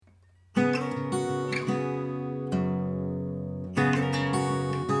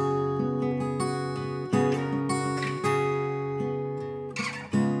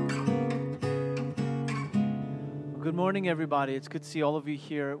Good morning, everybody. It's good to see all of you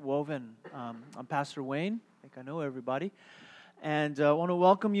here at Woven. I'm Pastor Wayne. I think I know everybody. And I want to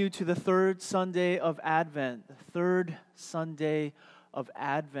welcome you to the third Sunday of Advent, the third Sunday of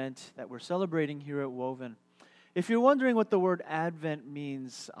Advent that we're celebrating here at Woven. If you're wondering what the word Advent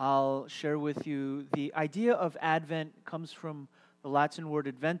means, I'll share with you. The idea of Advent comes from the Latin word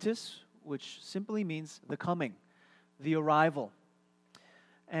adventus, which simply means the coming, the arrival.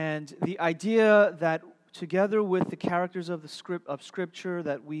 And the idea that together with the characters of Scripture,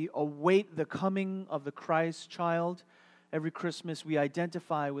 that we await the coming of the Christ child. Every Christmas we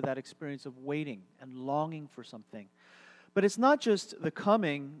identify with that experience of waiting and longing for something. But it's not just the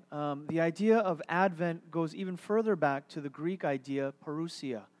coming. The idea of Advent goes even further back to the Greek idea,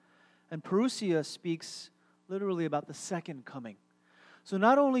 parousia. And parousia speaks literally about the second coming. So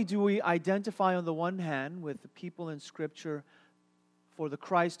not only do we identify on the one hand with the people in Scripture for the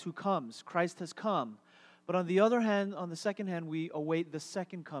Christ who comes, Christ has come, but on the other hand, on the second hand, we await the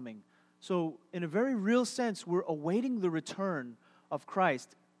second coming. So in a very real sense, we're awaiting the return of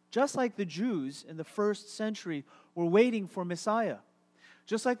Christ. Just like the Jews in the first century were waiting for Messiah.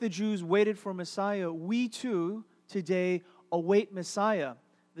 Just like the Jews waited for Messiah, we too today await Messiah.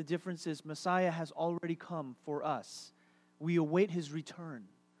 The difference is Messiah has already come for us. We await His return.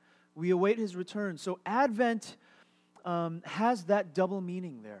 We await His return. So Advent has that double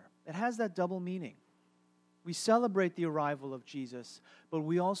meaning there. It has that double meaning. We celebrate the arrival of Jesus, but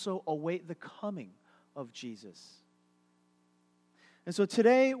we also await the coming of Jesus. And so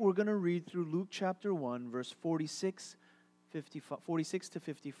today we're going to read through Luke chapter 1, verse 46 to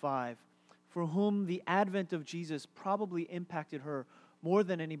 55, for whom the advent of Jesus probably impacted her more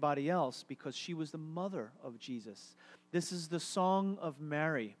than anybody else because she was the mother of Jesus. This is the Song of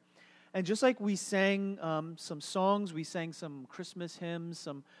Mary. And just like we sang some songs, we sang some Christmas hymns,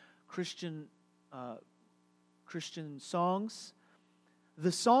 some Christian songs.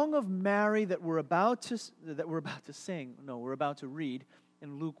 The Song of Mary that we're about to read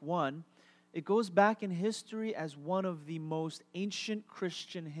in Luke 1, it goes back in history as one of the most ancient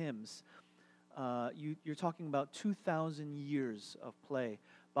Christian hymns. You're talking about 2,000 years of play.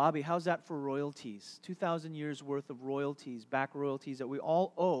 Bobby, how's that for royalties? 2,000 years worth of royalties, back royalties that we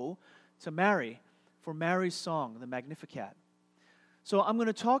all owe to Mary for Mary's song, the Magnificat. So I'm going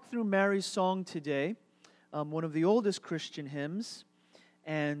to talk through Mary's song today. One of the oldest Christian hymns,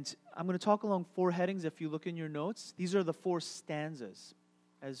 and I'm going to talk along four headings. If you look in your notes, these are the four stanzas.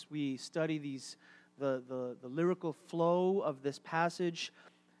 As we study the lyrical flow of this passage,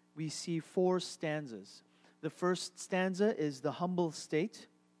 we see four stanzas. The first stanza is the humble state.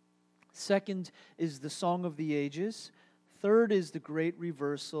 Second is the song of the ages. Third is the great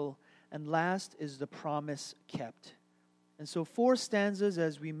reversal. And last is the promise kept. And so four stanzas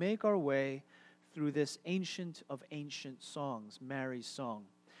as we make our way through this ancient of ancient songs, Mary's song.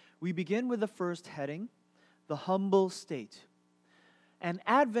 We begin with the first heading, the humble state. And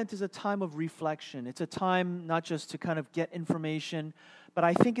Advent is a time of reflection. It's a time not just to kind of get information, but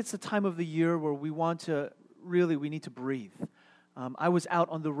I think it's a time of the year where we need to breathe. I was out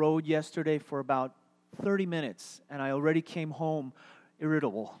on the road yesterday for about 30 minutes, and I already came home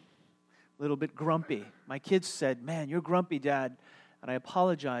irritable, a little bit grumpy. My kids said, "Man, you're grumpy, Dad." And I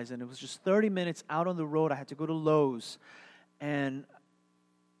apologize, and it was just 30 minutes out on the road. I had to go to Lowe's. And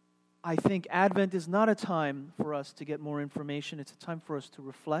I think Advent is not a time for us to get more information. It's a time for us to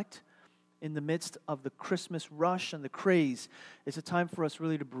reflect in the midst of the Christmas rush and the craze. It's a time for us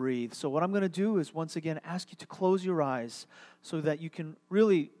really to breathe. So what I'm going to do is once again ask you to close your eyes so that you can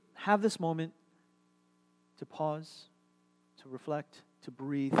really have this moment to pause, to reflect, to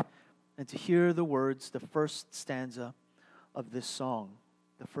breathe, and to hear the words, the first stanza of this song.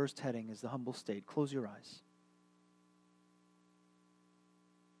 The first heading is the humble state. Close your eyes.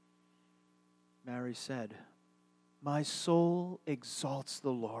 Mary said, "My soul exalts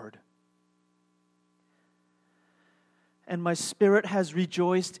the Lord, and my spirit has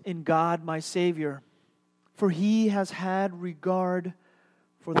rejoiced in God my Savior, for He has had regard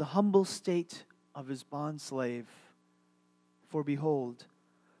for the humble state of His bondslave. For behold,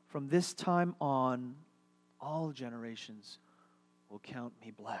 from this time on, all generations will count me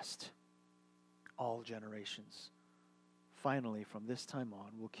blessed." All generations, finally, from this time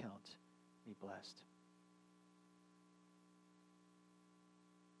on, will count me blessed.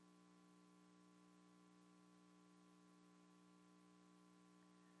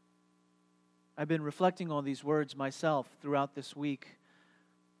 I've been reflecting on these words myself throughout this week.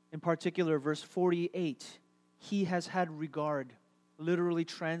 In particular, verse 48, He has had regard, literally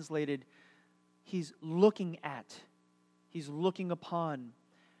translated, He's looking at, He's looking upon.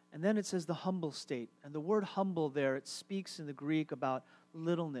 And then it says the humble state. And the word humble there, it speaks in the Greek about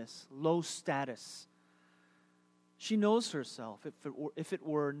littleness, low status. She knows herself. If it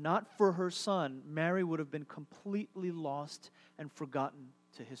were not for her son, Mary would have been completely lost and forgotten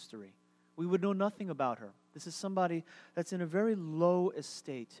to history. We would know nothing about her. This is somebody that's in a very low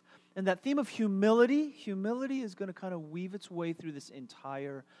estate. And that theme of humility is going to kind of weave its way through this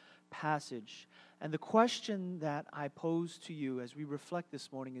entire passage. And the question that I pose to you as we reflect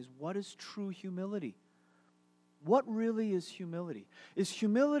this morning is, what is true humility? What really is humility? Is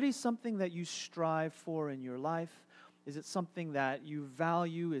humility something that you strive for in your life? Is it something that you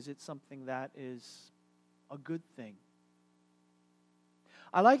value? Is it something that is a good thing?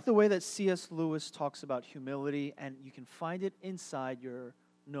 I like the way that C.S. Lewis talks about humility, and you can find it inside your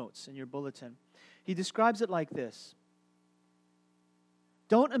notes, in your bulletin. He describes it like this.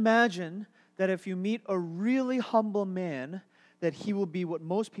 Don't imagine that if you meet a really humble man, that he will be what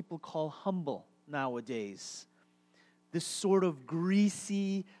most people call humble nowadays. This sort of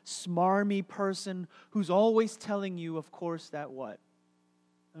greasy, smarmy person who's always telling you, of course, that what?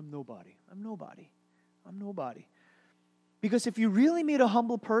 I'm nobody. I'm nobody. I'm nobody. Because if you really meet a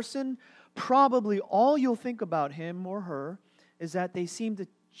humble person, probably all you'll think about him or her is that they seemed a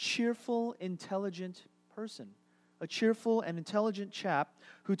cheerful, intelligent person. A cheerful and intelligent chap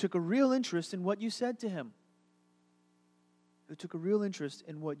who took a real interest in what you said to him. Who took a real interest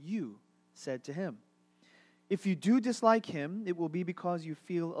in what you said to him. If you do dislike him, it will be because you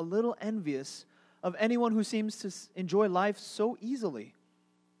feel a little envious of anyone who seems to enjoy life so easily.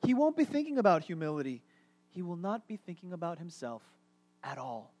 He won't be thinking about humility. He will not be thinking about himself at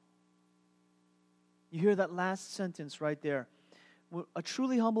all. You hear that last sentence right there. A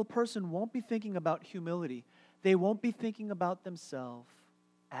truly humble person won't be thinking about humility. They won't be thinking about themselves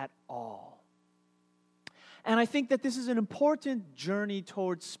at all. And I think that this is an important journey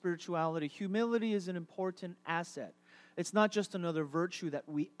towards spirituality. Humility is an important asset. It's not just another virtue that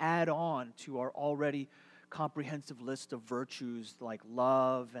we add on to our already comprehensive list of virtues like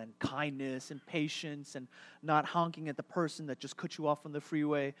love and kindness and patience and not honking at the person that just cut you off on the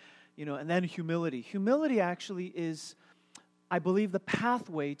freeway, and then humility. Humility actually is, I believe, the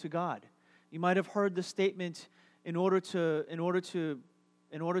pathway to God. You might have heard the statement, in order to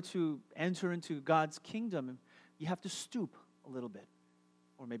enter into God's kingdom, you have to stoop a little bit,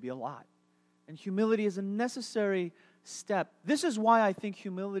 or maybe a lot. And humility is a necessary step. This is why I think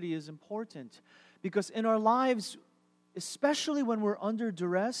humility is important. Because in our lives, especially when we're under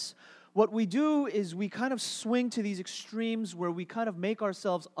duress, what we do is we kind of swing to these extremes where we kind of make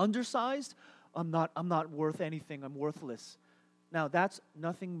ourselves undersized. I'm not worth anything. I'm worthless. Now, that's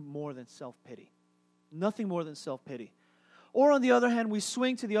nothing more than self-pity. Nothing more than self-pity. Or on the other hand, we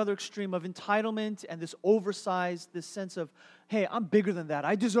swing to the other extreme of entitlement and this oversized, this sense of, hey, I'm bigger than that.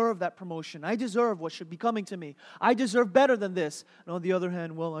 I deserve that promotion. I deserve what should be coming to me. I deserve better than this. And on the other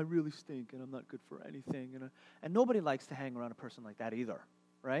hand, well, I really stink and I'm not good for anything. And nobody likes to hang around a person like that either,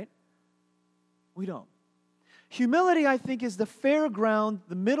 right? We don't. Humility, I think, is the fair ground,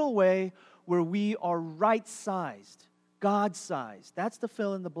 the middle way where we are right-sized, God-sized. That's the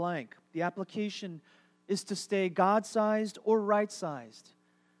fill in the blank. The application is to stay God-sized or right-sized.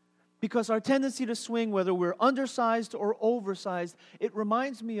 Because our tendency to swing, whether we're undersized or oversized, it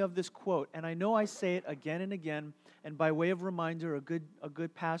reminds me of this quote, and I know I say it again and again, and by way of reminder, a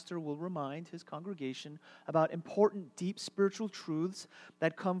good pastor will remind his congregation about important, deep spiritual truths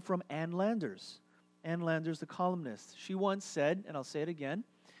that come from Ann Landers. Ann Landers, the columnist. She once said, and I'll say it again,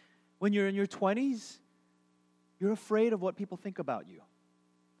 when you're in your 20s, you're afraid of what people think about you.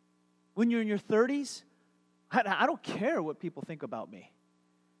 When you're in your 30s, I don't care what people think about me.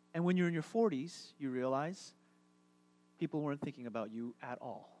 And when you're in your 40s, you realize people weren't thinking about you at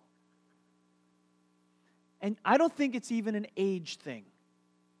all. And I don't think it's even an age thing.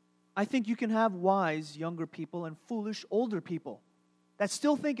 I think you can have wise younger people and foolish older people that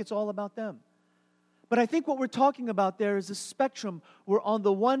still think it's all about them. But I think what we're talking about there is a spectrum where on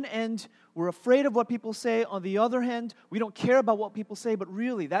the one end, we're afraid of what people say. On the other hand, we don't care about what people say, but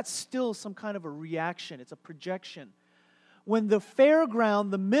really, that's still some kind of a reaction. It's a projection. When the fair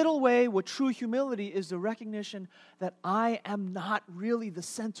ground, the middle way with true humility is the recognition that I am not really the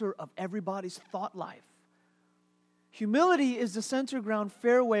center of everybody's thought life. Humility is the center ground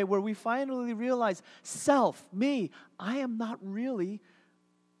fair way where we finally realize self, me, I am not really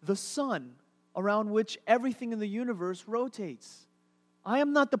the sun around which everything in the universe rotates. I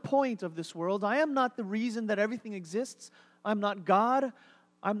am not the point of this world. I am not the reason that everything exists. I'm not God.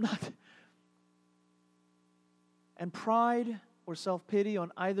 I'm not. And pride or self-pity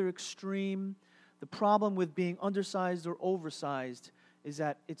on either extreme, the problem with being undersized or oversized is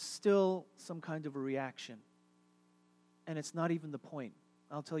that it's still some kind of a reaction. And it's not even the point.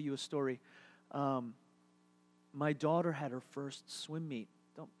 I'll tell you a story. My daughter had her first swim meet.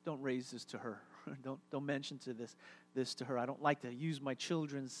 Don't raise this to her. Don't mention this to her. I don't like to use my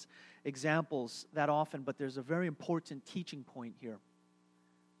children's examples that often, but there's a very important teaching point here.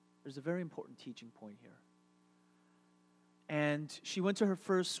 There's a very important teaching point here. And she went to her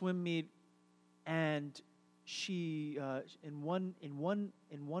first swim meet, and she in one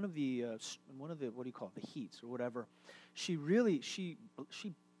of the what do you call it, the heats or whatever, she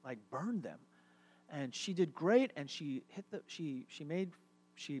like burned them, and she did great, and she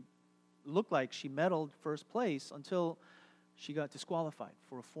looked like she medaled first place until she got disqualified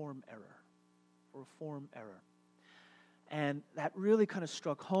for a form error. And that really kind of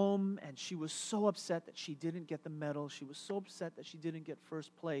struck home, and she was so upset that she didn't get the medal. She was so upset that she didn't get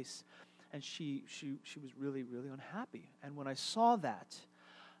first place, and she was really, really unhappy. And when I saw that,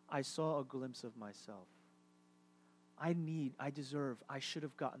 I saw a glimpse of myself. I should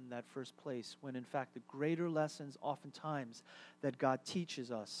have gotten that first place, when in fact the greater lessons oftentimes that God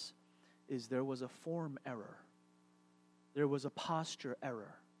teaches us is there was a form error. There was a posture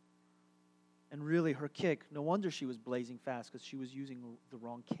error. And really her kick, no wonder she was blazing fast, because she was using the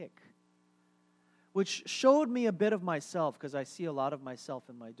wrong kick. Which showed me a bit of myself, because I see a lot of myself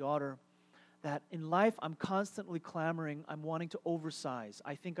in my daughter, that in life I'm constantly clamoring, I'm wanting to oversize.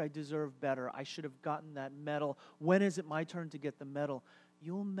 I think I deserve better. I should have gotten that medal. When is it my turn to get the medal?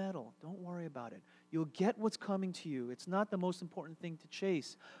 You'll medal. Don't worry about it. You'll get what's coming to you. It's not the most important thing to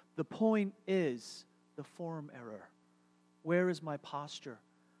chase. The point is the form error. Where is my posture?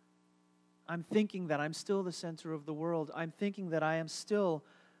 I'm thinking that I'm still the center of the world. I'm thinking that I am still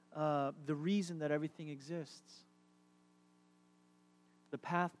the reason that everything exists. The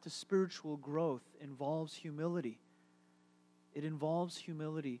path to spiritual growth involves humility. It involves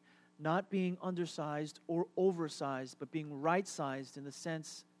humility, not being undersized or oversized, but being right-sized in the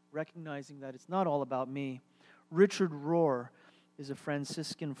sense, recognizing that it's not all about me. Richard Rohr is a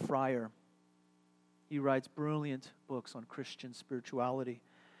Franciscan friar. He writes brilliant books on Christian spirituality.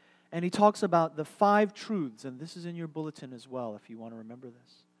 And he talks about the 5 truths, and this is in your bulletin as well if you want to remember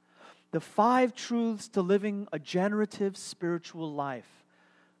this. The 5 truths to living a generative spiritual life.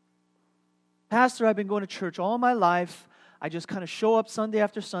 Pastor, I've been going to church all my life. I just kind of show up Sunday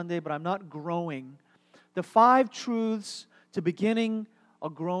after Sunday, but I'm not growing. The 5 truths to beginning a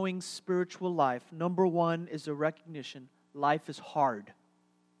growing spiritual life. Number 1 is a recognition life is hard.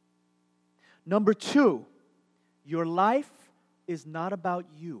 Number 2, your life is not about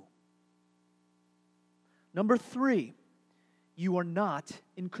you. Number 3, you are not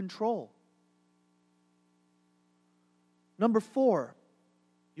in control. Number 4,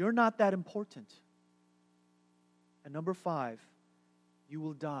 you're not that important. And number 5, you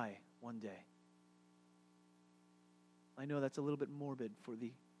will die one day. I know that's a little bit morbid for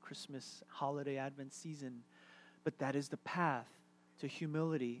the Christmas holiday Advent season, but that is the path to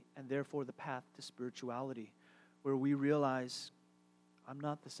humility and therefore the path to spirituality, where we realize I'm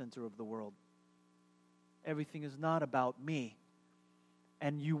not the center of the world. Everything is not about me.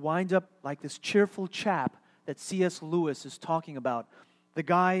 And you wind up like this cheerful chap that C.S. Lewis is talking about, the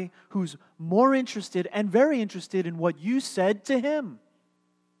guy who's more interested and very interested in what you said to him.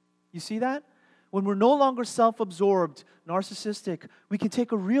 You see that? When we're no longer self-absorbed, narcissistic, we can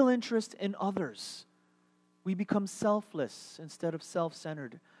take a real interest in others. We become selfless instead of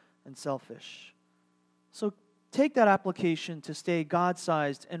self-centered and selfish. So take that application to stay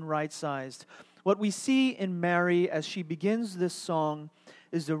God-sized and right-sized. What we see in Mary as she begins this song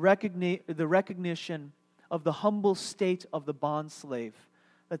is the recognition of the humble state of the bondslave,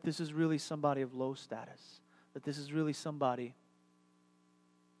 that this is really somebody of low status, that this is really somebody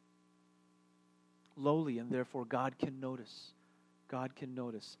lowly, and therefore God can notice. God can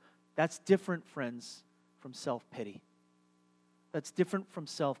notice. That's different, friends, from self-pity. That's different from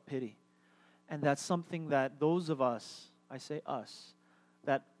self-pity. And that's something that those of us, I say us,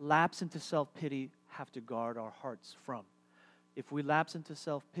 that lapse into self-pity have to guard our hearts from. If we lapse into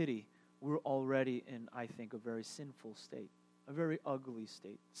self-pity, we're already in, I think, a very sinful state, a very ugly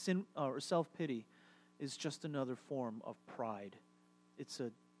state. Self-pity is just another form of pride. It's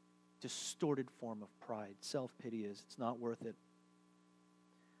a distorted form of pride. Self-pity is. It's not worth it.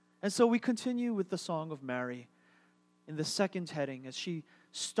 And so we continue with the Song of Mary in the second heading as she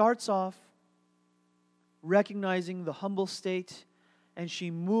starts off recognizing the humble state, and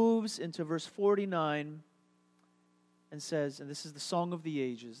she moves into verse 49 and says, and this is the Song of the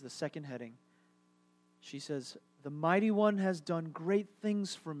Ages, the second heading. She says, "The Mighty One has done great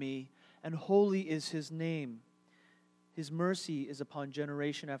things for me, and holy is His name. His mercy is upon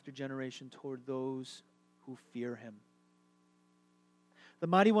generation after generation toward those who fear Him. The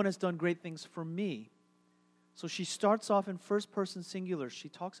Mighty One has done great things for me. So she starts off in first person singular. She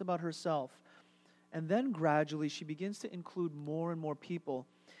talks about herself. And then gradually she begins to include more and more people.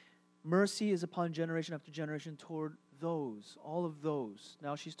 Mercy is upon generation after generation toward those, all of those.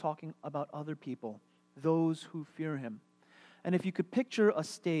 Now she's talking about other people, those who fear Him. And if you could picture a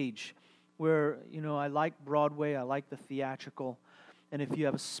stage where, I like Broadway, I like the theatrical, and if you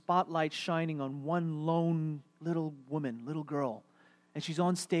have a spotlight shining on one lone little woman, little girl, and she's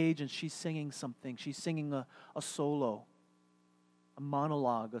on stage and she's singing something. She's singing a solo, a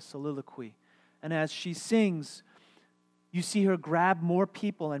monologue, a soliloquy. And as she sings, you see her grab more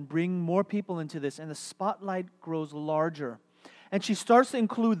people and bring more people into this. And the spotlight grows larger. And she starts to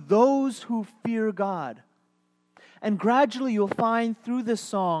include those who fear God. And gradually you'll find through this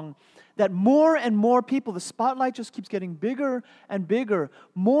song that more and more people, the spotlight just keeps getting bigger and bigger.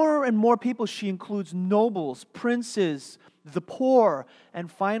 More and more people, she includes nobles, princes, the poor,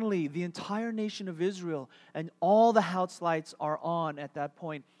 and finally the entire nation of Israel. And all the house lights are on at that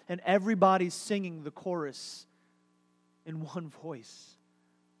point, and everybody's singing the chorus in one voice.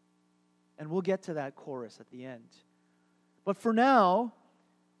 And we'll get to that chorus at the end. But for now,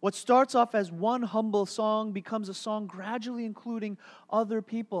 what starts off as one humble song becomes a song gradually including other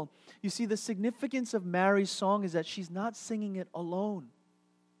people. You see, the significance of Mary's song is that she's not singing it alone.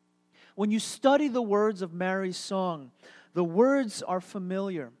 When you study the words of Mary's song, the words are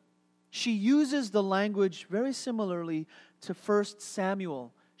familiar. She uses the language very similarly to 1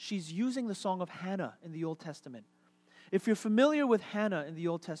 Samuel. She's using the song of Hannah in the Old Testament. If you're familiar with Hannah in the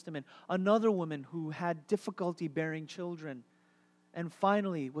Old Testament, another woman who had difficulty bearing children and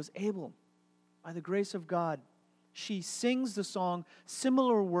finally was able, by the grace of God, she sings the song,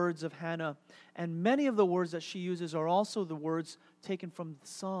 similar words of Hannah, and many of the words that she uses are also the words taken from the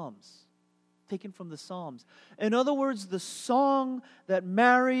Psalms. In other words, the song that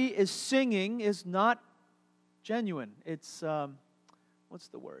Mary is singing is not genuine. It's, what's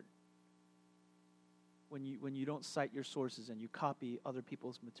the word? When you don't cite your sources and you copy other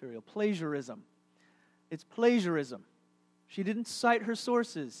people's material. Plagiarism. It's plagiarism. She didn't cite her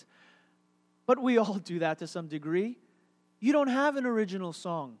sources. But we all do that to some degree. You don't have an original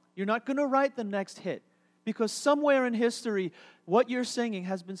song. You're not going to write the next hit. Because somewhere in history, what you're singing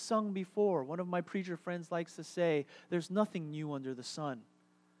has been sung before. One of my preacher friends likes to say, there's nothing new under the sun.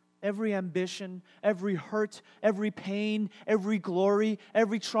 Every ambition, every hurt, every pain, every glory,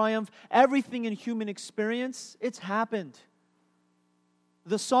 every triumph, everything in human experience, it's happened.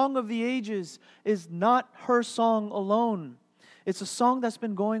 The song of the ages is not her song alone. It's a song that's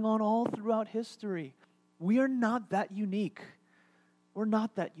been going on all throughout history. We are not that unique. We're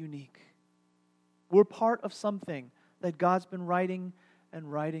not that unique. We're part of something that God's been writing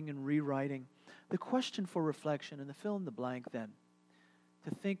and rewriting. The question for reflection and the fill in the blank then,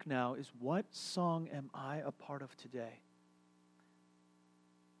 to think now, is what song am I a part of today?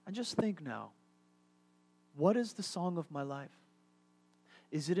 And just think now, what is the song of my life?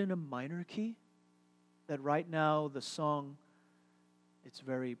 Is it in a minor key? That right now the song, it's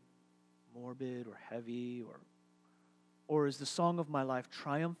very morbid or heavy, or is the song of my life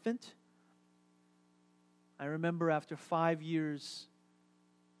triumphant? I remember after 5 years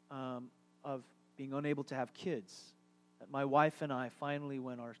of being unable to have kids, that my wife and I finally,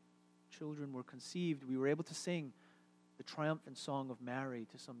 when our children were conceived, we were able to sing the triumphant song of Mary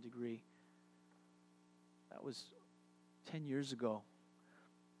to some degree. That was 10 years ago.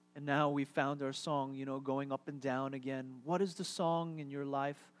 And now we found our song, going up and down again. What is the song in your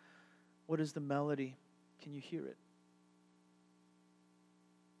life? What is the melody? Can you hear it?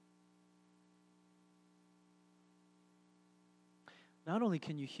 Not only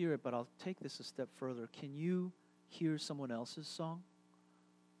can you hear it, but I'll take this a step further. Can you hear someone else's song?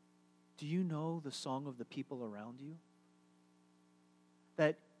 Do you know the song of the people around you?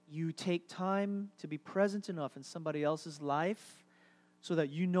 That you take time to be present enough in somebody else's life so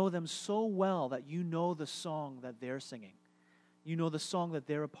that you know them so well that you know the song that they're singing. You know the song that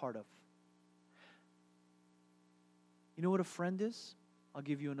they're a part of. You know what a friend is? I'll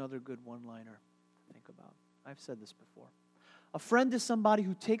give you another good one-liner to think about. I've said this before. A friend is somebody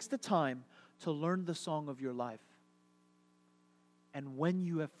who takes the time to learn the song of your life. And when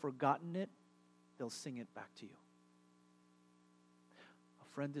you have forgotten it, they'll sing it back to you.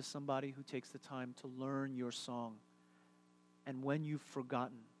 A friend is somebody who takes the time to learn your song. And when you've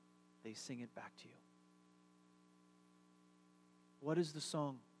forgotten, they sing it back to you. What is the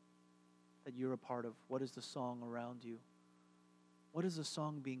song that you're a part of? What is the song around you? What is the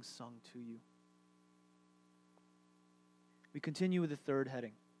song being sung to you? We continue with the third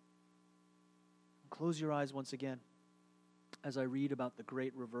heading. Close your eyes once again as I read about the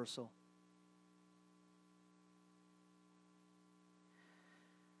great reversal.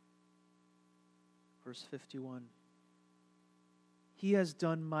 Verse 51. He has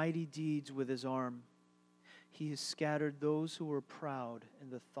done mighty deeds with his arm. He has scattered those who were proud in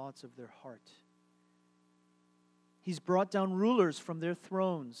the thoughts of their heart. He's brought down rulers from their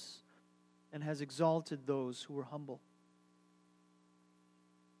thrones and has exalted those who were humble.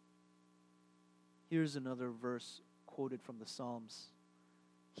 Here's another verse quoted from the Psalms.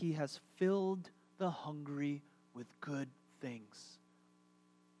 He has filled the hungry with good things.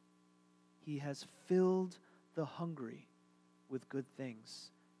 He has filled the hungry with good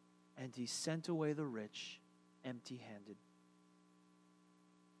things, and he sent away the rich empty-handed.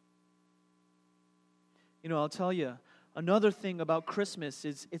 You know, I'll tell you, another thing about Christmas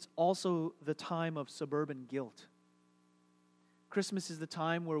is it's also the time of suburban guilt. Christmas is the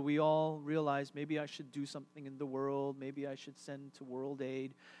time where we all realize maybe I should do something in the world, maybe I should send to World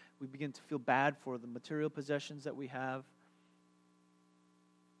Aid. We begin to feel bad for the material possessions that we have.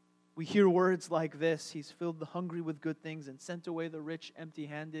 We hear words like this: He's filled the hungry with good things and sent away the rich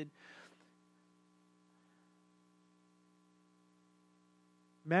empty-handed.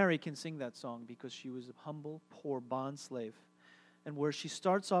 Mary can sing that song because she was a humble, poor bondslave. And where she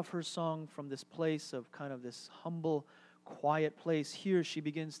starts off her song from this place of kind of this humble, quiet place, here she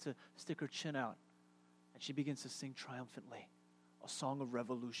begins to stick her chin out and she begins to sing triumphantly a song of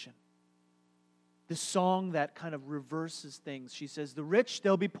revolution. This song that kind of reverses things. She says, the rich,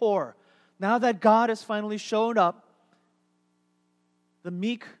 they'll be poor. Now that God has finally shown up, the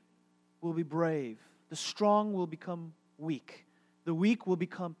meek will be brave. The strong will become weak. The weak will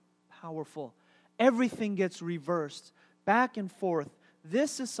become powerful. Everything gets reversed, back and forth.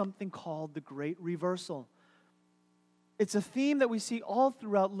 This is something called the Great Reversal. It's a theme that we see all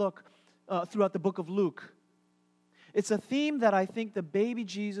throughout the book of Luke. It's a theme that I think the baby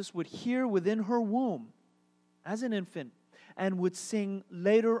Jesus would hear within her womb as an infant and would sing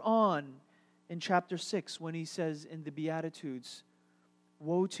later on in chapter 6 when he says in the Beatitudes,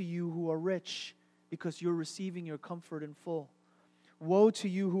 woe to you who are rich because you're receiving your comfort in full. Woe to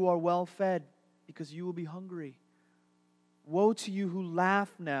you who are well fed because you will be hungry. Woe to you who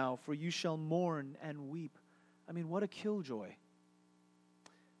laugh now, for you shall mourn and weep. I mean, what a killjoy.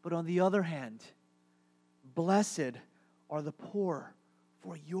 But on the other hand, blessed are the poor,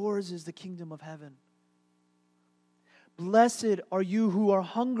 for yours is the kingdom of heaven. Blessed are you who are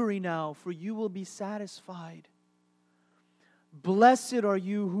hungry now, for you will be satisfied. Blessed are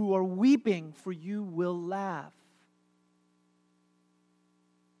you who are weeping, for you will laugh.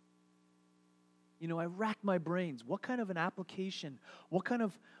 You know, I rack my brains. What kind of an application? What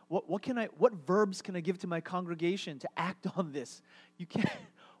verbs can I give to my congregation to act on this?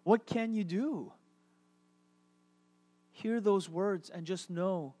 What can you do? Hear those words and just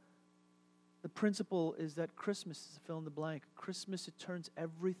know the principle is that Christmas is fill in the blank. Christmas, it turns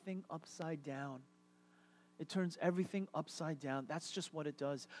everything upside down. It turns everything upside down. That's just what it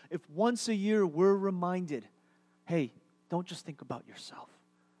does. If once a year we're reminded, hey, don't just think about yourself.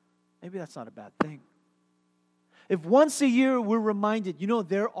 Maybe that's not a bad thing. If once a year we're reminded, you know,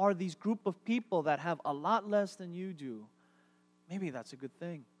 there are these group of people that have a lot less than you do, maybe that's a good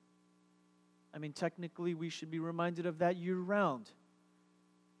thing. I mean, technically, we should be reminded of that year-round.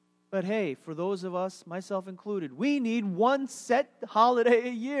 But hey, for those of us, myself included, we need one set holiday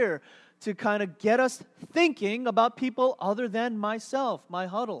a year to kind of get us thinking about people other than myself, my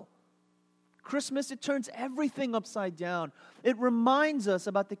huddle. Christmas, it turns everything upside down. It reminds us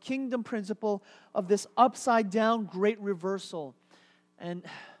about the kingdom principle of this upside-down great reversal. And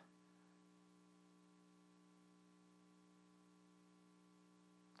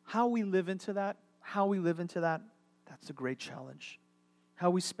how we live into that, that's a great challenge.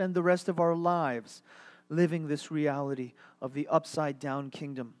 How we spend the rest of our lives living this reality of the upside-down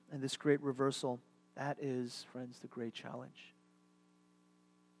kingdom and this great reversal, that is, friends, the great challenge.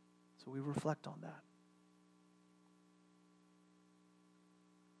 So we reflect on that.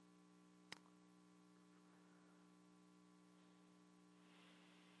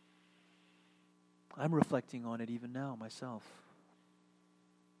 I'm reflecting on it even now myself.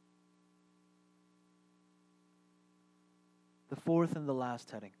 The fourth and the last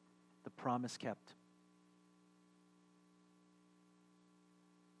heading, the promise kept.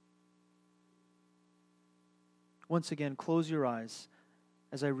 Once again, close your eyes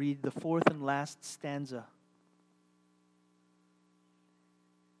as I read the fourth and last stanza.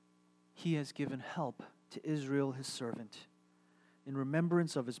 He has given help to Israel, his servant, in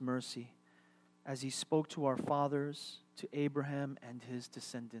remembrance of his mercy, as He spoke to our fathers, to Abraham and his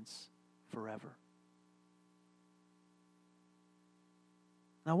descendants forever.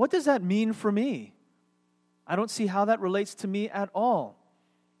 Now, what does that mean for me? I don't see how that relates to me at all.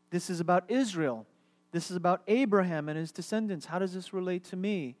 This is about Israel. This is about Abraham and his descendants. How does this relate to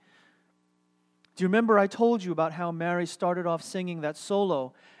me? Do you remember I told you about how Mary started off singing that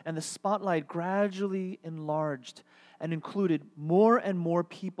solo, and the spotlight gradually enlarged and included more and more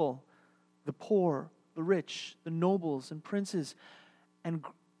people, the poor, the rich, the nobles and princes. And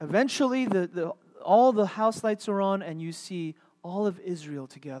eventually all the house lights are on, and you see all of Israel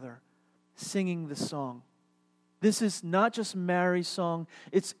together singing the song. This is not just Mary's song,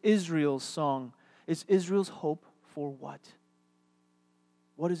 it's Israel's song. It's Israel's hope for what?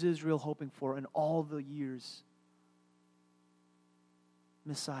 What is Israel hoping for in all the years?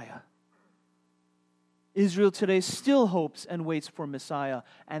 Messiah. Israel today still hopes and waits for Messiah,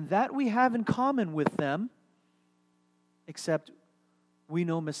 and that we have in common with them, except we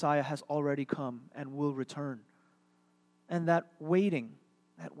know Messiah has already come and will return. And that waiting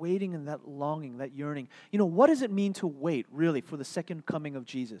and that longing, that yearning. What does it mean to wait, really, for the second coming of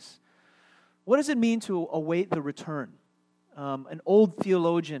Jesus? What does it mean to await the return? An old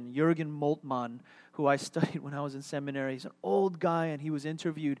theologian, Jürgen Moltmann, who I studied when I was in seminary, he's an old guy, and he was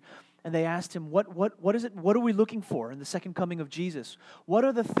interviewed, and they asked him, what is it? What are we looking for in the second coming of Jesus? What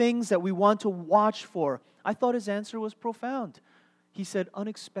are the things that we want to watch for? I thought his answer was profound. He said,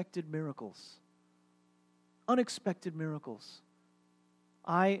 unexpected miracles. Unexpected miracles.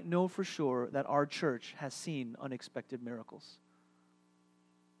 I know for sure that our church has seen unexpected miracles.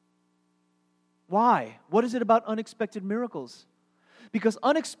 Why? What is it about unexpected miracles? Because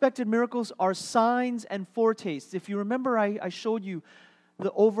unexpected miracles are signs and foretastes. If you remember, I showed you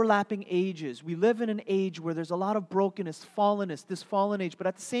the overlapping ages. We live in an age where there's a lot of brokenness, fallenness, this fallen age. But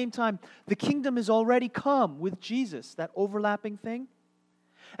at the same time, the kingdom has already come with Jesus, that overlapping thing.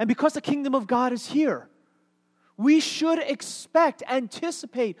 And because the kingdom of God is here, we should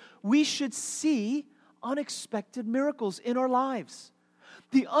anticipate, we should see unexpected miracles in our lives.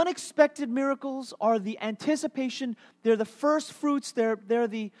 The unexpected miracles are the anticipation, they're the first fruits, they're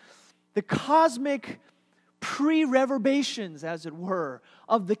the cosmic pre-reverberations, as it were,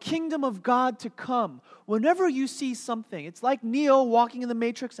 of the kingdom of God to come. Whenever you see something, it's like Neo walking in the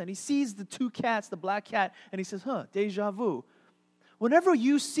Matrix and he sees the two cats, the black cat, and he says, déjà vu. Whenever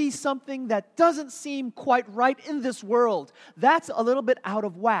you see something that doesn't seem quite right in this world, that's a little bit out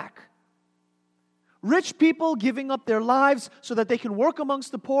of whack. Rich people giving up their lives so that they can work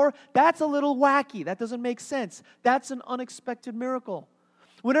amongst the poor, that's a little wacky. That doesn't make sense. That's an unexpected miracle.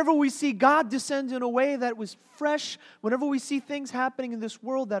 Whenever we see God descend in a way that was fresh, whenever we see things happening in this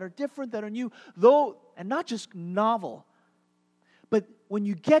world that are different, that are new, though, and not just novel, but when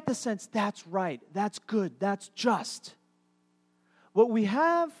you get the sense, that's right, that's good, that's just. What we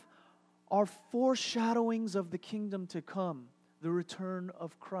have are foreshadowings of the kingdom to come, the return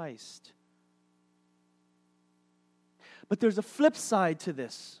of Christ. But there's a flip side to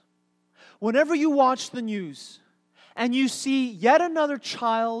this. Whenever you watch the news and you see yet another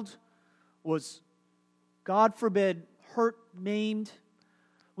child was, God forbid, hurt, maimed,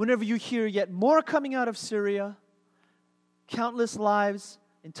 whenever you hear yet more coming out of Syria, countless lives,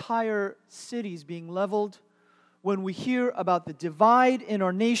 entire cities being leveled, when we hear about the divide in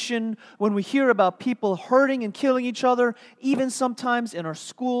our nation, when we hear about people hurting and killing each other, even sometimes in our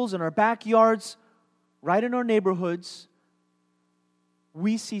schools, in our backyards, right in our neighborhoods,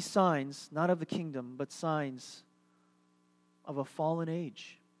 we see signs, not of the kingdom, but signs of a fallen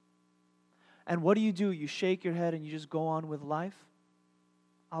age. And what do? You shake your head and you just go on with life?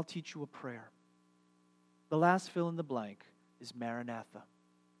 I'll teach you a prayer. The last fill in the blank is Maranatha.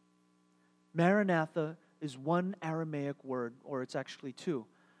 Maranatha is one Aramaic word, or it's actually two.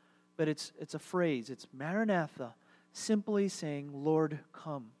 But it's a phrase. It's Maranatha, simply saying, Lord,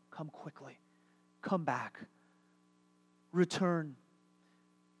 come quickly. Come back. Return.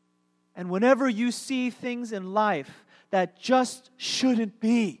 And whenever you see things in life that just shouldn't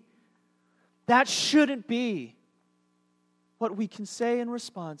be, that shouldn't be, what we can say in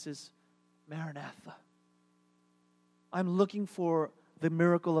response is, Maranatha. I'm looking for the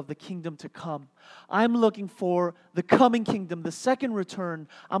miracle of the kingdom to come. I'm looking for the coming kingdom, the second return.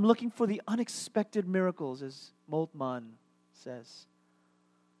 I'm looking for the unexpected miracles, as Moltmann says.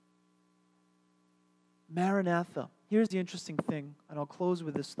 Maranatha. Here's the interesting thing, and I'll close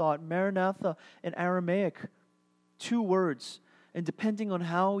with this thought. Maranatha in Aramaic, two words, and depending on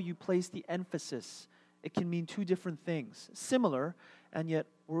how you place the emphasis, it can mean two different things, similar and yet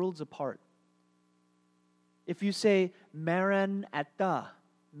worlds apart. If you say Maranatha,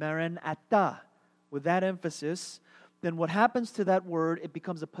 with that emphasis, then what happens to that word, it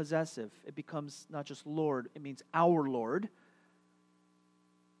becomes a possessive. It becomes not just Lord, it means our Lord.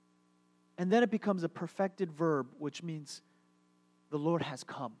 And then it becomes a perfected verb, which means the Lord has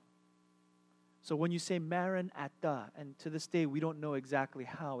come. So when you say Maranatha, and to this day we don't know exactly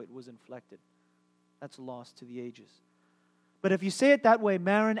how it was inflected. That's lost to the ages. But if you say it that way,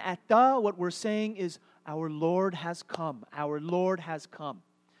 Maranatha, what we're saying is our Lord has come. Our Lord has come.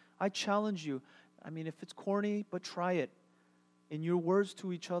 I challenge you. I mean, if it's corny, but try it. In your words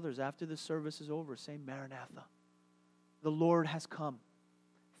to each other after the service is over, say Maranatha. The Lord has come.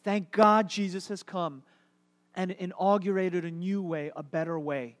 Thank God Jesus has come and inaugurated a new way, a better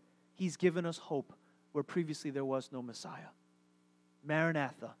way. He's given us hope where previously there was no Messiah.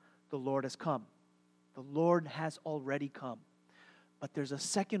 Maranatha, the Lord has come. The Lord has already come. But there's a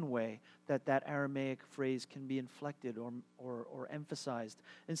second way that Aramaic phrase can be inflected or emphasized.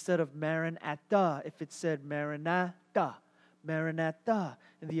 Instead of Maranatha, if it said Maranatha, Maranatha,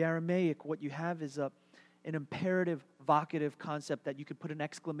 in the Aramaic, what you have is an imperative vocative concept that you could put an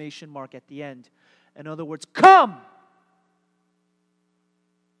exclamation mark at the end. In other words, come!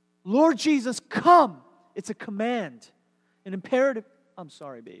 Lord Jesus, come! It's a command, an imperative. I'm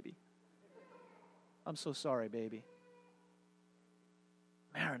sorry, baby. I'm so sorry, baby.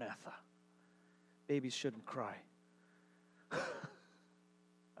 Maranatha. Babies shouldn't cry. I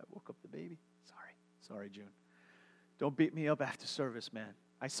woke up the baby. Sorry, June. Don't beat me up after service, man.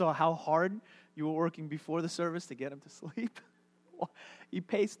 I saw how hard you were working before the service to get him to sleep. He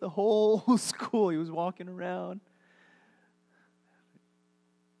paced the whole school. He was walking around.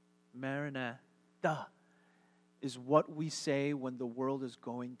 Maranatha is what we say when the world is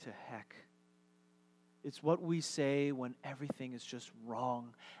going to heck. It's what we say when everything is just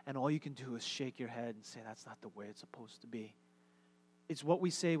wrong and all you can do is shake your head and say, that's not the way it's supposed to be. It's what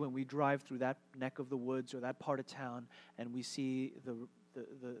we say when we drive through that neck of the woods or that part of town and we see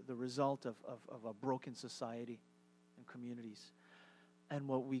the result of a broken society and communities. And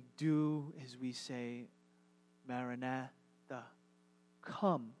what we do is we say, Maranatha,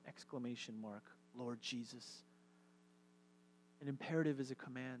 come, exclamation mark, Lord Jesus. An imperative is a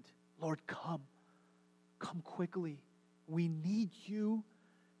command. Lord, come. Come quickly. We need you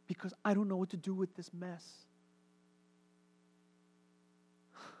because I don't know what to do with this mess.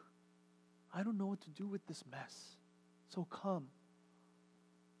 I don't know what to do with this mess. So come.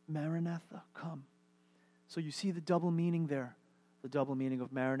 Maranatha, come. So you see the double meaning there. The double meaning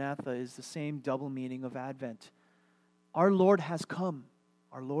of Maranatha is the same double meaning of Advent. Our Lord has come.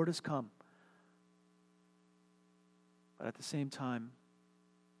 Our Lord has come. But at the same time,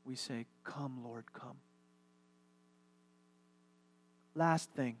 we say, come, Lord, come. Last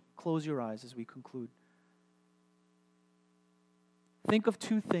thing, close your eyes as we conclude. Think of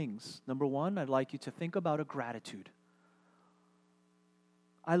two things. Number one, I'd like you to think about a gratitude.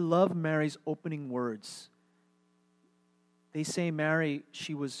 I love Mary's opening words. They say Mary,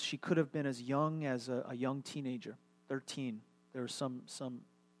 she could have been as young as a young teenager, 13. There's some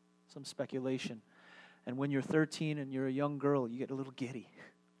speculation. And when you're 13 and you're a young girl, you get a little giddy,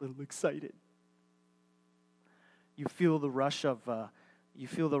 a little excited. You feel the rush of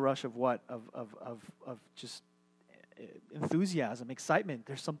what? Of just enthusiasm, excitement.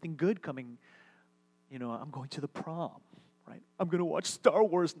 There's something good coming. You know, I'm going to the prom, right? I'm going to watch Star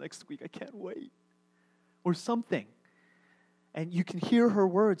Wars next week. I can't wait. Or something. And you can hear her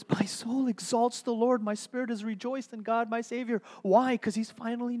words. My soul exalts the Lord. My spirit is rejoiced in God, my Savior. Why? Because He's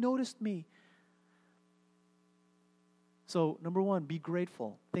finally noticed me. So, number one, be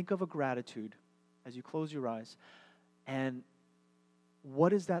grateful. Think of a gratitude as you close your eyes. And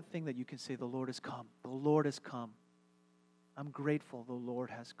what is that thing that you can say, the Lord has come? The Lord has come. I'm grateful the Lord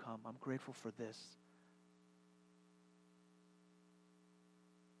has come. I'm grateful for this.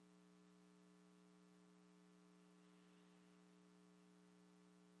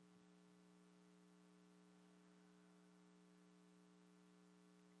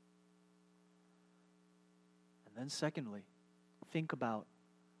 And then secondly, think about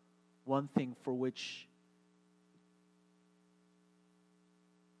one thing for which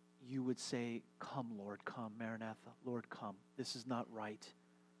you would say, come, Lord, come, Maranatha, Lord, come. This is not right.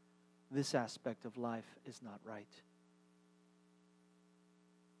 This aspect of life is not right.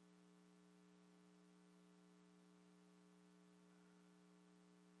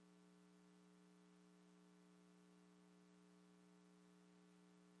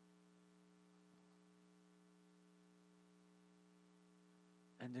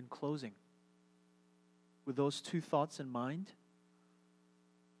 And in closing, with those two thoughts in mind,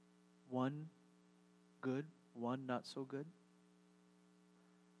 one good, one not so good,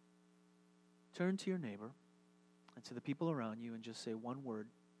 turn to your neighbor and to the people around you and just say one word: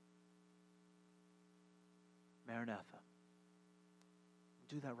 Maranatha.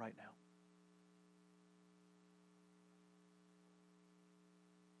 Do that right now.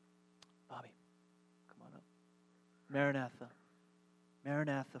 Bobby, come on up. Maranatha.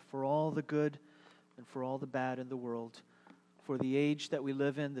 Maranatha, for all the good and for all the bad in the world, for the age that we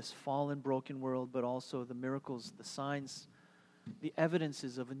live in, this fallen, broken world, but also the miracles, the signs, the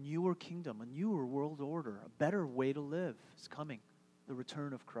evidences of a newer kingdom, a newer world order, a better way to live is coming, the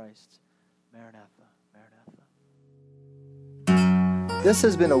return of Christ. Maranatha, Maranatha. This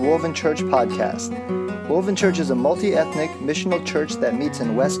has been a Woven Church podcast. Woven Church is a multi-ethnic missional church that meets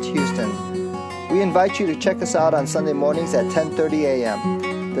in West Houston. We invite you to check us out on Sunday mornings at 10:30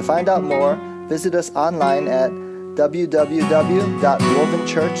 a.m. To find out more, visit us online at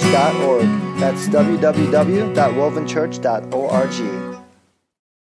www.wovenchurch.org. That's www.wovenchurch.org.